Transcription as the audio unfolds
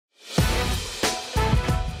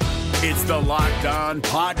It's the Locked On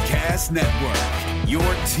Podcast Network, your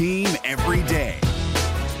team every day.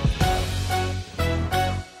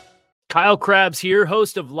 Kyle Krabs here,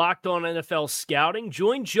 host of Locked On NFL Scouting.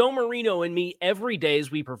 Join Joe Marino and me every day as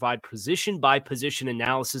we provide position-by-position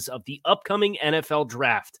analysis of the upcoming NFL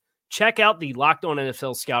Draft. Check out the Locked On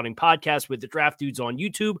NFL Scouting podcast with the Draft Dudes on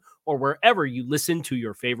YouTube or wherever you listen to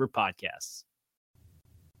your favorite podcasts.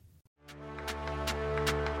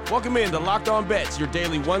 Welcome in to Locked On Bets, your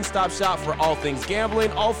daily one-stop shop for all things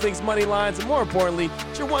gambling, all things money lines, and more importantly,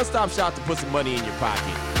 it's your one-stop shop to put some money in your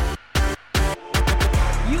pocket.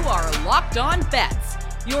 You are Locked On Bets,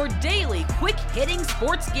 your daily quick-hitting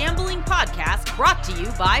sports gambling podcast brought to you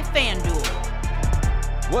by FanDuel.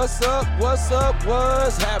 What's up? What's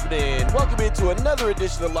happening? Welcome into another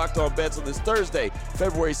edition of Locked On Bets on this Thursday,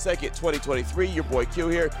 February 2nd, 2023. Your boy Q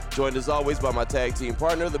here, joined as always by my tag team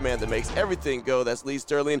partner, the man that makes everything go. That's Lee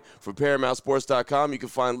Sterling from ParamountSports.com. You can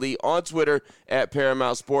find Lee on Twitter at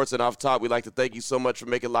Paramount Sports. And off top, we'd like to thank you so much for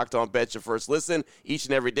making Locked On Bets your first listen each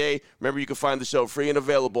and every day. Remember, you can find the show free and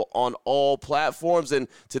available on all platforms. And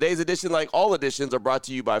today's edition, like all editions, are brought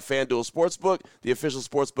to you by FanDuel Sportsbook, the official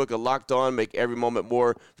sportsbook of Locked On. Make every moment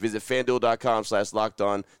more. Visit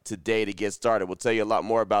FanDuel.com/LockedOn today to get started. We'll tell you a lot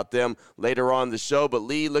more about them later on the show. But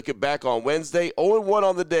Lee, looking back on Wednesday, 0-1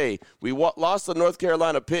 on the day. We lost the North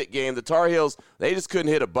Carolina Pitt game. The Tar Heels, they just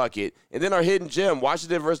couldn't hit a bucket. And then our hidden gem,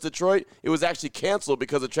 Washington versus Detroit, it was actually canceled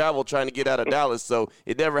because of travel trying to get out of Dallas. So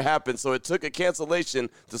it never happened. So it took a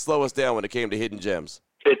cancellation to slow us down when it came to hidden gems.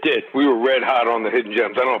 It did. We were red hot on the hidden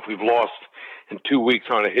gems. I don't know if we've lost in 2 weeks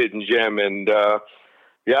on a hidden gem. And,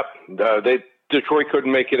 Detroit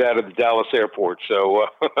couldn't make it out of the Dallas airport, so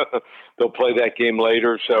they'll play that game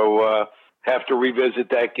later. So have to revisit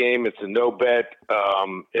that game. It's a no bet.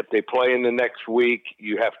 If they play in the next week,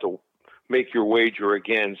 you have to make your wager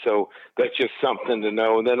again. So that's just something to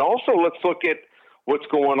know. And then also let's look at what's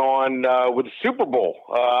going on with the Super Bowl.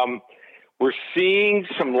 We're seeing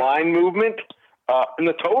some line movement in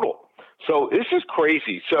the total. So this is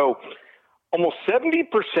crazy. So almost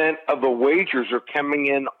 70% of the wagers are coming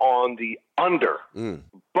in on the under,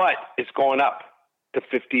 but it's going up to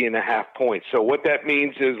 50.5 points. So what that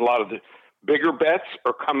means is a lot of the bigger bets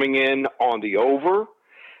are coming in on the over,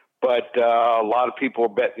 but a lot of people are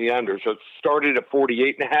betting the under. So it started at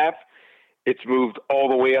 48.5. It's moved all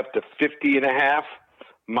the way up to 50.5,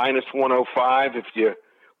 minus 105. If you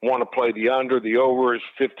want to play the under, the over is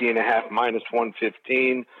 50.5, minus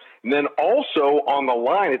 115. And then also on the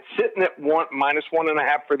line, it's sitting at minus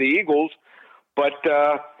 1.5 for the Eagles, but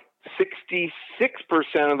 66%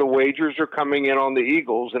 of the wagers are coming in on the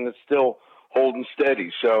Eagles, and it's still holding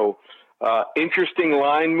steady. So interesting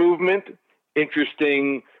line movement,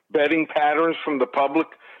 interesting betting patterns from the public.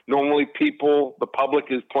 Normally the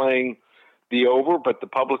public is playing the over, but the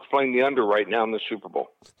public's playing the under right now in the Super Bowl.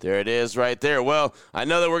 There it is right there. Well, I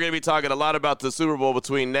know that we're going to be talking a lot about the Super Bowl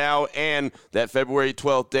between now and that February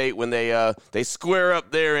 12th date when they square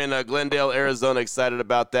up there in Glendale, Arizona. Excited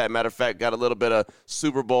about that. Matter of fact, got a little bit of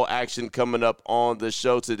Super Bowl action coming up on the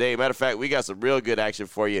show today. Matter of fact, we got some real good action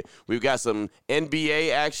for you. We've got some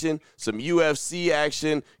NBA action, some UFC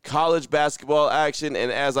action, college basketball action,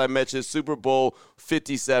 and as I mentioned, Super Bowl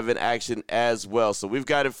 57 action as well. So we've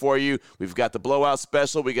got it for you. We've got the blowout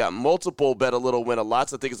special. We got multiple bet a little, win a lot.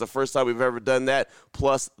 I think it's the first time we've ever done that,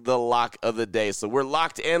 plus the lock of the day. So we're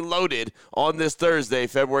locked and loaded on this Thursday,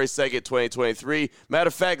 February 2nd, 2023. Matter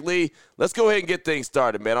of fact, Lee, let's go ahead and get things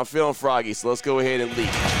started, man. I'm feeling froggy, so let's go ahead and lead.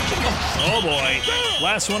 Oh, boy.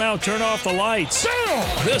 Last one out, turn off the lights.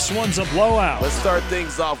 This one's a blowout. Let's start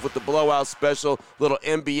things off with the blowout special, little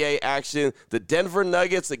NBA action. The Denver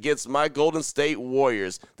Nuggets against my Golden State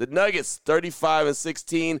Warriors. The Nuggets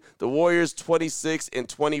 35-16, the Warriors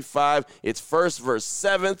 26-25. It's first versus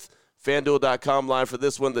seventh. FanDuel.com line for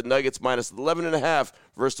this one. The Nuggets minus 11.5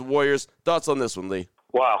 versus the Warriors. Thoughts on this one, Lee?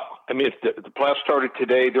 Wow. I mean, if the playoffs started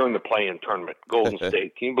today during the play-in tournament, Golden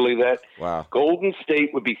State. Can you believe that? Wow. Golden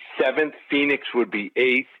State would be seventh. Phoenix would be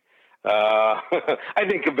eighth. I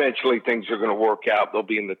think eventually things are going to work out. They'll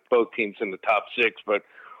be both teams in the top six, but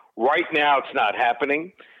right now it's not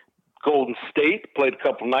happening. Golden State played a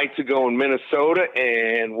couple nights ago in Minnesota,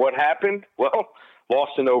 and what happened? Well,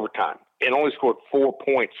 lost in overtime and only scored 4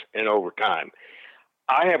 points in overtime.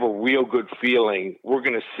 I have a real good feeling we're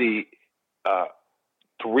going to see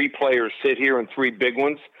three players sit here and three big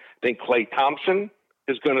ones. I think Klay Thompson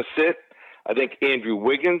is going to sit. I think Andrew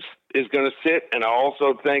Wiggins is going to sit. And I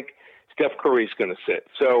also think Steph Curry is going to sit.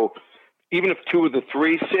 So even if two of the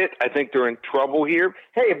three sit, I think they're in trouble here.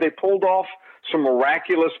 Hey, if they pulled off some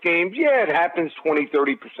miraculous games, yeah, it happens 20,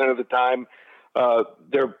 30% of the time.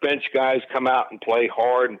 their bench guys come out and play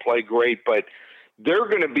hard and play great, but they're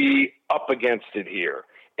going to be up against it here.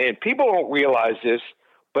 And people don't realize this,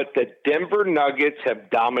 but the Denver Nuggets have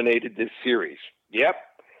dominated this series. Yep.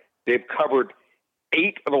 They've covered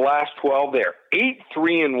 8 of the last 12 there.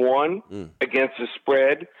 8-3-1 against the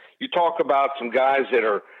spread. You talk about some guys that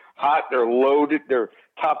are hot, they're loaded. Their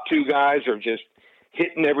top 2 guys are just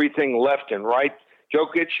hitting everything left and right.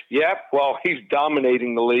 Jokic, yep, well, he's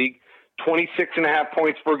dominating the league. 26.5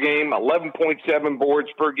 points per game, 11.7 boards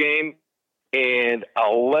per game, and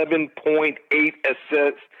 11.8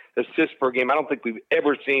 assists per game. I don't think we've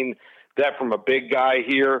ever seen that from a big guy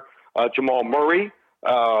here. Jamal Murray,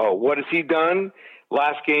 what has he done?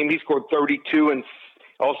 Last game, he scored 32 and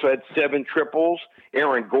also had 7 triples.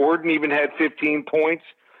 Aaron Gordon even had 15 points.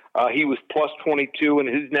 He was plus 22 in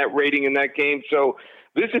his net rating in that game. So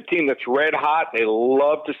this is a team that's red hot. They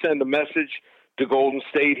love to send a message to Golden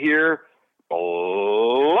State here.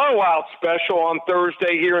 Blowout special on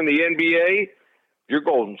Thursday here in the NBA. Your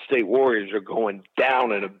Golden State Warriors are going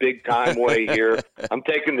down in a big-time way here. I'm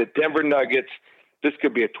taking the Denver Nuggets. This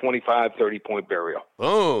could be a 25, 30-point burial.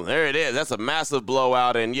 Boom, there it is. That's a massive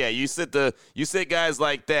blowout. And, yeah, you sit guys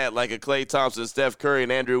like that, like a Klay Thompson, Steph Curry,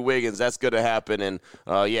 and Andrew Wiggins, that's going to happen. And,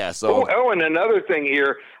 so. And another thing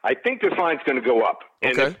here, I think this line's going to go up.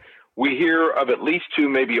 And okay. If we hear of at least 2,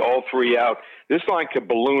 maybe all 3 out, this line could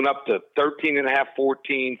balloon up to 13.5,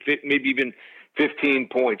 14, maybe even 15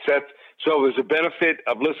 points. So there's a benefit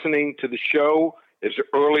of listening to the show as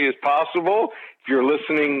early as possible. If you're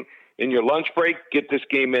listening in your lunch break, get this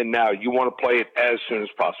game in now. You want to play it as soon as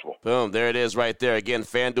possible. Boom, there it is right there. Again,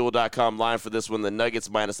 FanDuel.com line for this one. The Nuggets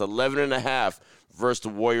minus 11.5 versus the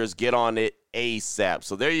Warriors. Get on it ASAP.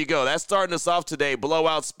 So there you go. That's starting us off today.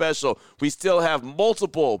 Blowout special. We still have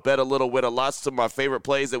multiple bet a little, win a lot. Some of my favorite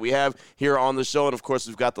plays that we have here on the show. And, of course,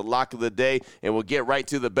 we've got the lock of the day. And we'll get right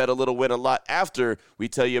to the bet a little, win a lot after we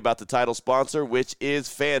tell you about the title sponsor, which is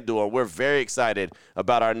FanDuel. And we're very excited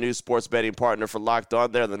about our new sports betting partner for Locked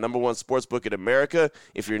On. They're the #1 sports book in America.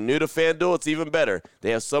 If you're new to FanDuel, it's even better.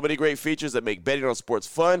 They have so many great features that make betting on sports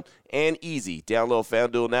fun and easy. Download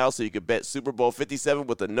FanDuel now so you can bet Super Bowl 57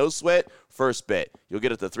 with a no-sweat first bet. You'll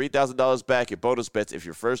get up to $3,000 back in bonus bets if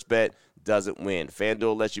your first bet doesn't win.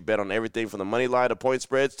 FanDuel lets you bet on everything from the money line to point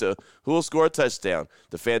spreads to who will score a touchdown.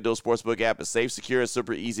 The FanDuel Sportsbook app is safe, secure, and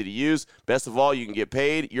super easy to use. Best of all, you can get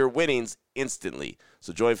paid your winnings instantly.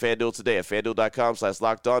 So join FanDuel today at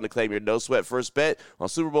FanDuel.com/LockedOn to claim your no-sweat first bet on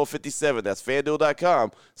Super Bowl 57. That's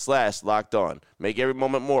FanDuel.com/LockedOn. Make every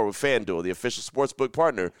moment more with FanDuel, the official sportsbook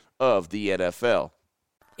partner of the NFL.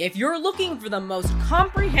 If you're looking for the most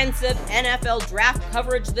comprehensive NFL draft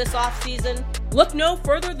coverage this offseason, look no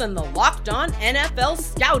further than the Locked On NFL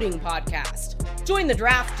Scouting Podcast. Join the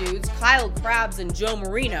draft dudes, Kyle Krabs and Joe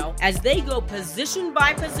Marino, as they go position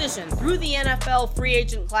by position through the NFL free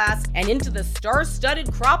agent class and into the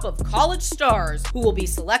star-studded crop of college stars who will be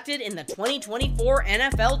selected in the 2024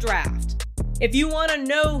 NFL Draft. If you want to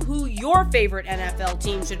know who your favorite NFL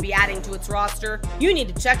team should be adding to its roster, you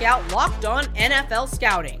need to check out Locked On NFL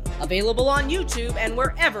Scouting, available on YouTube and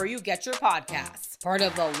wherever you get your podcasts. Part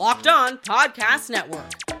of the Locked On Podcast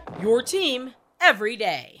Network, your team every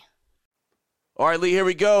day. All right, Lee, here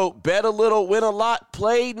we go. Bet a little, win a lot.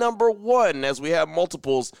 Play number 1 as we have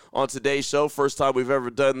multiples on today's show. First time we've ever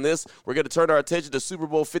done this. We're going to turn our attention to Super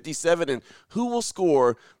Bowl 57 and who will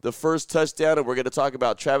score the first touchdown. And we're going to talk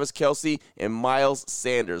about Travis Kelce and Miles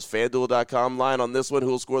Sanders. FanDuel.com line on this one. Who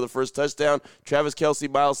will score the first touchdown? Travis Kelce,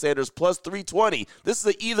 Miles Sanders, plus 320. This is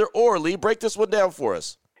an either or, Lee. Break this one down for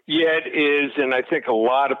us. Yeah, it is. And I think a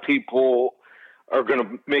lot of people are going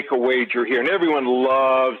to make a wager here. And everyone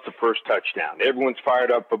loves the first touchdown. Everyone's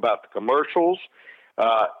fired up about the commercials.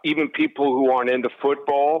 Even people who aren't into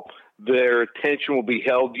football, their attention will be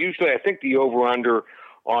held. Usually, I think the over-under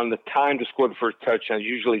on the time to score the first touchdown is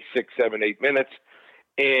usually 6, 7, 8 minutes.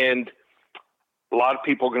 And a lot of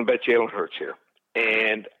people are going to bet Jalen Hurts here.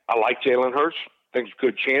 And I like Jalen Hurts. I think there's a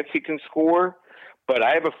good chance he can score. But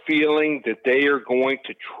I have a feeling that they are going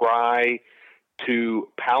to try to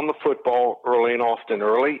pound the football early and often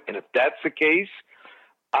early. And if that's the case,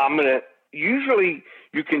 usually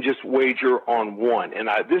you can just wager on one. And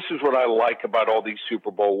this is what I like about all these Super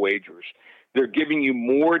Bowl wagers. They're giving you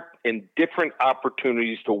more and different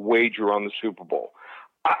opportunities to wager on the Super Bowl.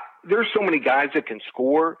 There's so many guys that can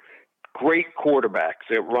score, great quarterbacks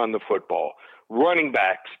that run the football, running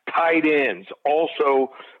backs, tight ends,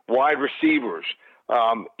 also wide receivers,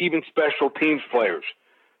 even special teams players.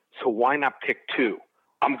 So why not pick 2?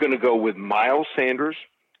 I'm going to go with Miles Sanders.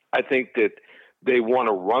 I think that they want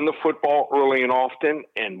to run the football early and often,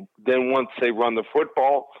 and then once they run the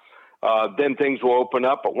football, then things will open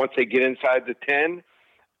up. But once they get inside the 10,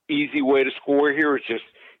 easy way to score here is just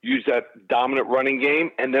use that dominant running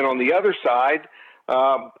game. And then on the other side,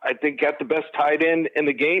 I think got the best tight end in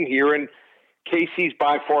the game here. And KC's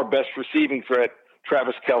by far best receiving threat,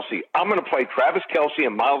 Travis Kelce. I'm going to play Travis Kelce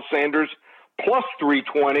and Miles Sanders plus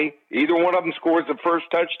 320. Either one of them scores the first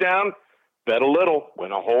touchdown. Bet a little,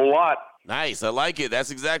 win a whole lot. Nice. I like it.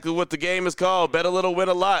 That's exactly what the game is called. Bet a little, win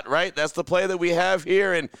a lot, right? That's the play that we have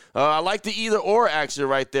here. And I like the either-or action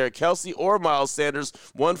right there. Kelce or Miles Sanders,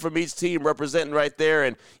 one from each team representing right there.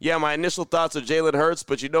 And, yeah, my initial thoughts are Jalen Hurts.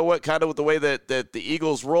 But you know what? Kind of with the way that the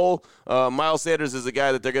Eagles roll, Miles Sanders is a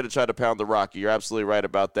guy that they're going to try to pound the rock. You're absolutely right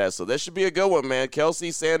about that. So that should be a good one, man.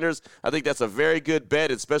 Kelce, Sanders, I think that's a very good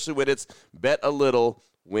bet, especially when it's bet a little,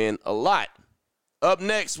 win a lot. Up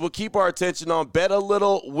next, we'll keep our attention on bet a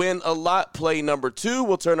little, win a lot. Play number 2,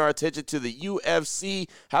 we'll turn our attention to the UFC.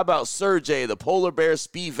 How about Sergey, the Polar Bear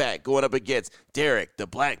Spivak, going up against Derek, the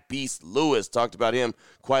Black Beast Lewis? Talked about him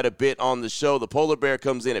quite a bit on the show. The Polar Bear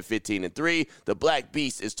comes in at 15-3. The Black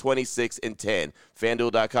Beast is 26-10.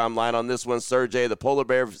 FanDuel.com line on this one. Sergey, the Polar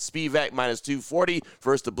Bear Spivak, minus 240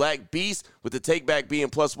 versus the Black Beast, with the takeback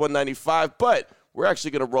being plus 195. But we're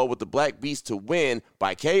actually going to roll with the Black Beast to win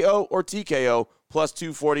by KO or TKO, plus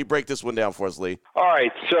 240. Break this one down for us, Lee. All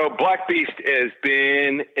right, so Black Beast has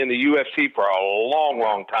been in the UFC for a long,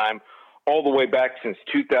 long time, all the way back since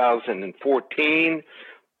 2014.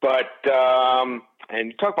 But,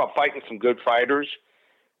 and you talk about fighting some good fighters.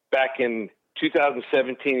 Back in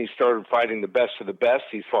 2017, he started fighting the best of the best.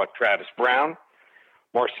 He fought Travis Brown,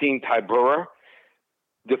 Marcin Tybura,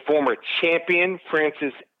 the former champion,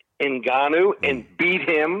 Francis Ngannou, and beat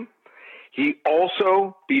him. He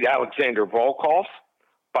also beat Alexander Volkov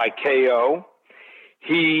by KO.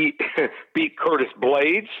 He beat Curtis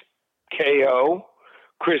Blades, KO.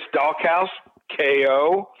 Chris Dawkhouse,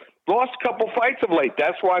 KO. Lost a couple fights of late.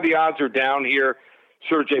 That's why the odds are down here.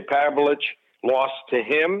 Sergey Pavlovich lost to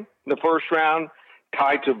him in the first round.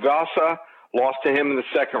 Tai Tuivasa lost to him in the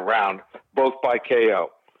second round, both by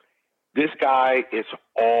KO. This guy is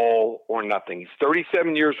all or nothing. He's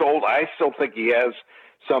 37 years old. I still think he has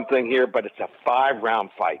something here, but it's a 5-round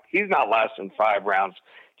fight. He's not lasting 5 rounds,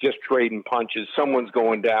 just trading punches. Someone's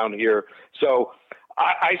going down here. So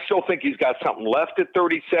I still think he's got something left at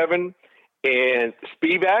 37. And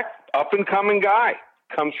Spivak, up-and-coming guy,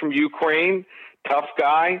 comes from Ukraine, tough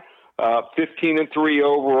guy, 15-3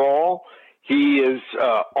 overall. He is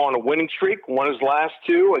on a winning streak, won his last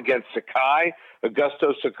 2 against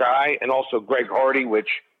Augusto Sakai, and also Greg Hardy, which,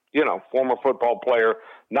 you know, former football player,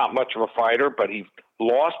 not much of a fighter, but he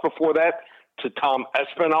lost before that to Tom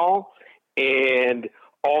Espinal, and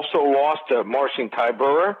also lost to Marcin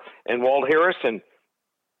Tybura and Walt Harris. And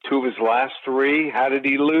 2 of his last 3, how did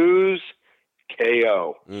he lose?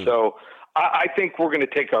 KO. So I think we're going to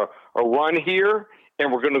take a run here,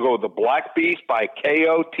 and we're going to go with the Black Beast by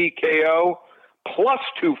KO, TKO, plus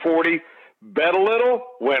 240. Bet a little,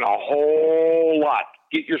 win a whole lot.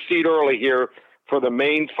 Get your seat early here for the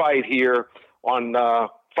main fight here on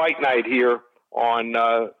fight night here on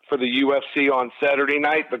for the UFC on Saturday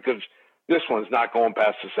night, because this one's not going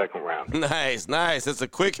past the second round. Nice. It's a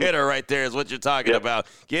quick hitter right there is what you're talking about.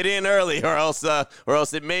 Get in early or else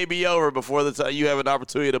it may be over before the time you have an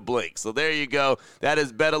opportunity to blink. So there you go. That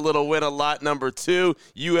is Bet a Little, Win a Lot number 2.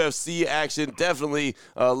 UFC action. Definitely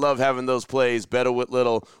love having those plays. Bet a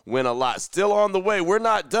Little, Win a Lot. Still on the way. We're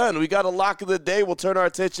not done. We got a lock of the day. We'll turn our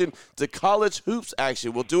attention to college hoops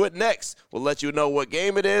action. We'll do it next. We'll let you know what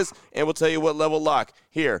game it is, and we'll tell you what level lock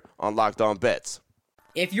here on Locked On Bets.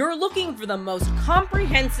 If you're looking for the most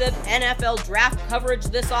comprehensive NFL draft coverage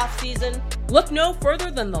this offseason, look no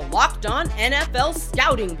further than the Locked On NFL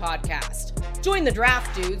Scouting Podcast. Join the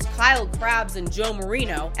draft dudes, Kyle Krabs and Joe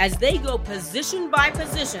Marino, as they go position by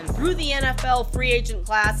position through the NFL free agent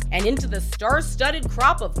class and into the star-studded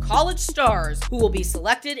crop of college stars who will be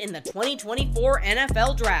selected in the 2024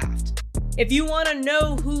 NFL Draft. If you want to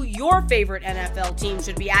know who your favorite NFL team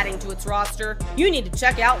should be adding to its roster, you need to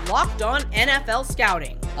check out Locked On NFL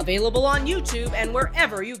Scouting, available on YouTube and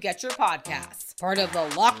wherever you get your podcasts. Part of the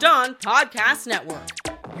Locked On Podcast Network,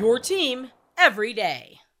 your team every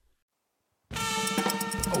day.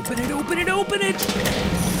 Open it.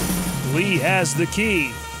 Lee has the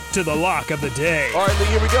key to the lock of the day. All right, Lee,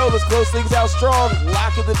 here we go. Let's close things out strong.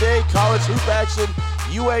 Lock of the day, college hoop action.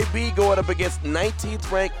 UAB going up against 19th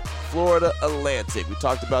ranked Florida Atlantic. We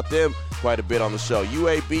talked about them quite a bit on the show.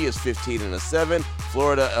 UAB is 15-7.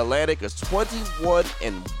 Florida Atlantic is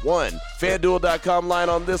 21-1. FanDuel.com line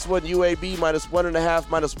on this one. UAB minus 1.5,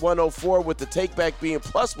 minus 104, with the takeback being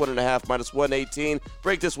plus 1.5, minus 118.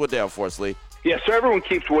 Break this one down for us, Lee. Yeah, so everyone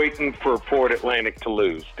keeps waiting for Florida Atlantic to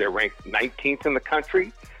lose. They're ranked 19th in the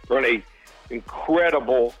country. They're on an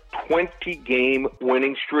incredible 20-game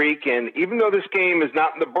winning streak. And even though this game is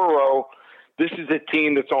not in the borough, this is a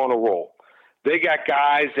team that's on a roll. They got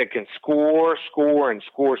guys that can score, and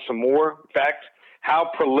score some more. In fact,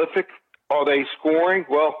 how prolific are they scoring?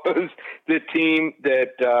 Well, it's the team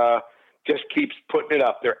that just keeps putting it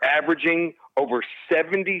up. They're averaging over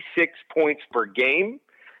 76 points per game.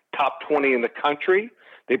 Top 20 in the country.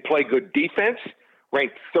 They play good defense,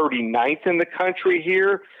 ranked 39th in the country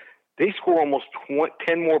here. They score almost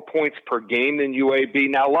 10 more points per game than UAB.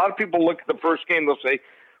 Now, a lot of people look at the first game, they'll say,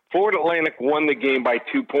 Florida Atlantic won the game by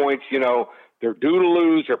 2 points. You know, they're due to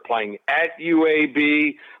lose. They're playing at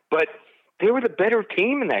UAB. But they were the better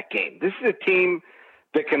team in that game. This is a team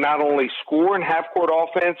that can not only score in half-court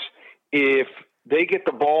offense, if they get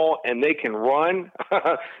the ball and they can run,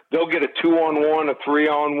 they'll get a 2-on-1, a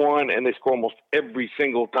 3-on-1, and they score almost every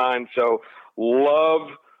single time. So love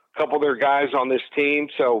a couple of their guys on this team.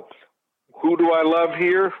 So who do I love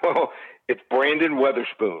here? Well, it's Brandon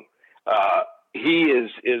Weatherspoon. He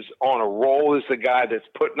is on a roll as the guy that's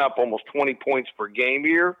putting up almost 20 points per game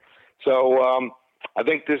here. So I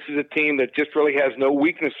think this is a team that just really has no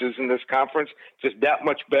weaknesses in this conference, just that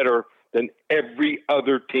much better than every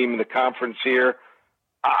other team in the conference here.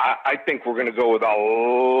 I think we're going to go with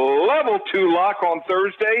a level 2 lock on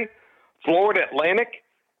Thursday. Florida Atlantic,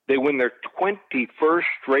 they win their 21st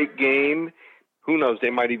straight game. Who knows? They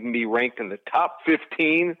might even be ranked in the top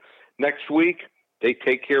 15 next week. They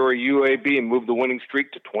take care of UAB and move the winning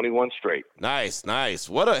streak to 21 straight. Nice.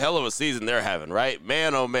 What a hell of a season they're having, right?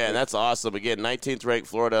 Man, oh, man, that's awesome. Again, 19th ranked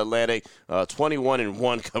Florida Atlantic,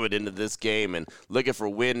 21-1 coming into this game and looking for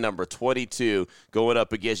win number 22 going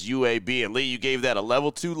up against UAB. And, Lee, you gave that a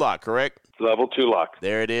level 2 lock, correct? Level 2 lock.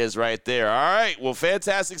 There it is right there. All right. Well,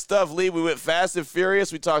 fantastic stuff, Lee. We went fast and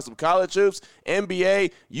furious. We talked some college hoops,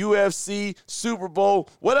 NBA, UFC, Super Bowl.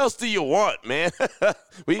 What else do you want, man?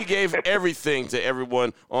 We gave everything to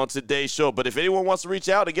everyone on today's show. But if anyone wants to reach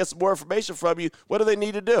out and get some more information from you, what do they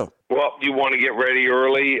need to do? Well, you want to get ready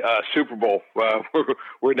early. Super Bowl.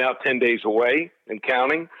 We're now 10 days away and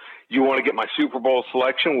counting. You want to get my Super Bowl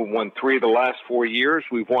selection. We've won 3 of the last 4 years.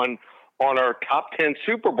 We've won on our top 10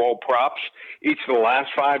 Super Bowl props each of the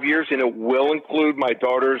last 5 years, and it will include my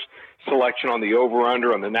daughter's selection on the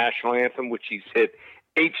over-under on the national anthem, which she's hit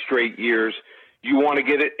 8 straight years. You want to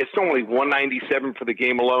get it. It's only $197 for the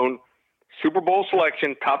game alone. Super Bowl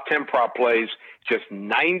selection, top 10 prop plays, just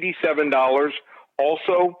 $97.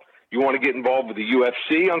 Also, you want to get involved with the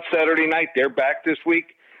UFC on Saturday night. They're back this week.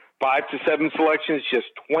 5 to 7 selections, just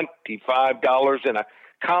 $25 in a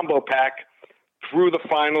combo pack through the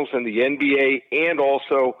finals in the NBA and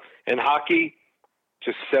also in hockey,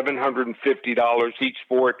 just $750 each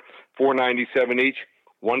sport, $497 each.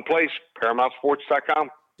 One place, ParamountSports.com.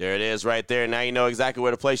 There it is right there. Now you know exactly where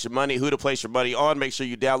to place your money, who to place your money on. Make sure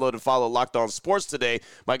you download and follow Locked On Sports today.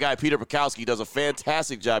 My guy Peter Bukowski does a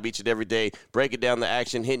fantastic job each and every day breaking down the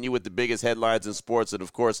action, hitting you with the biggest headlines in sports. And,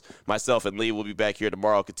 of course, myself and Lee will be back here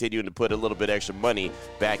tomorrow continuing to put a little bit extra money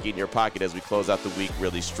back in your pocket as we close out the week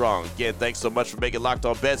really strong. Again, thanks so much for making Locked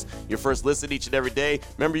On Bets your first listen each and every day.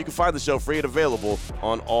 Remember, you can find the show free and available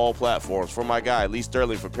on all platforms. For my guy, Lee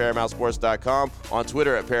Sterling from ParamountSports.com, on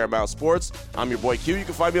Twitter at Paramount Sports. I'm your boy Q. You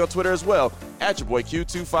can find me on Twitter as well, at your boy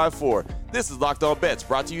Q254. This is Locked On Bets,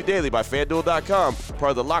 brought to you daily by FanDuel.com,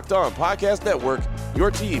 part of the Locked On Podcast Network,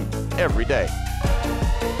 your team every day.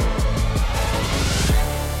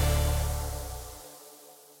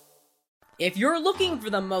 If you're looking for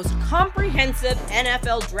the most comprehensive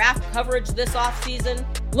NFL draft coverage this offseason,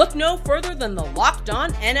 look no further than the Locked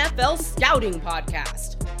On NFL Scouting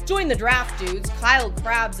Podcast. Join the draft dudes, Kyle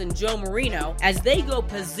Krabs and Joe Marino, as they go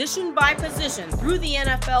position by position through the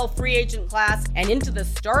NFL free agent class and into the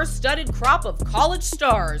star-studded crop of college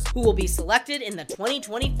stars who will be selected in the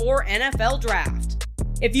 2024 NFL Draft.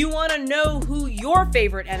 If you want to know who your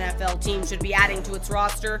favorite NFL team should be adding to its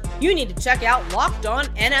roster, you need to check out Locked On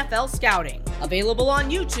NFL Scouting, available on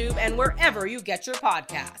YouTube and wherever you get your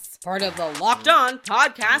podcasts. Part of the Locked On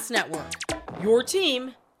Podcast Network, your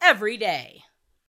team every day.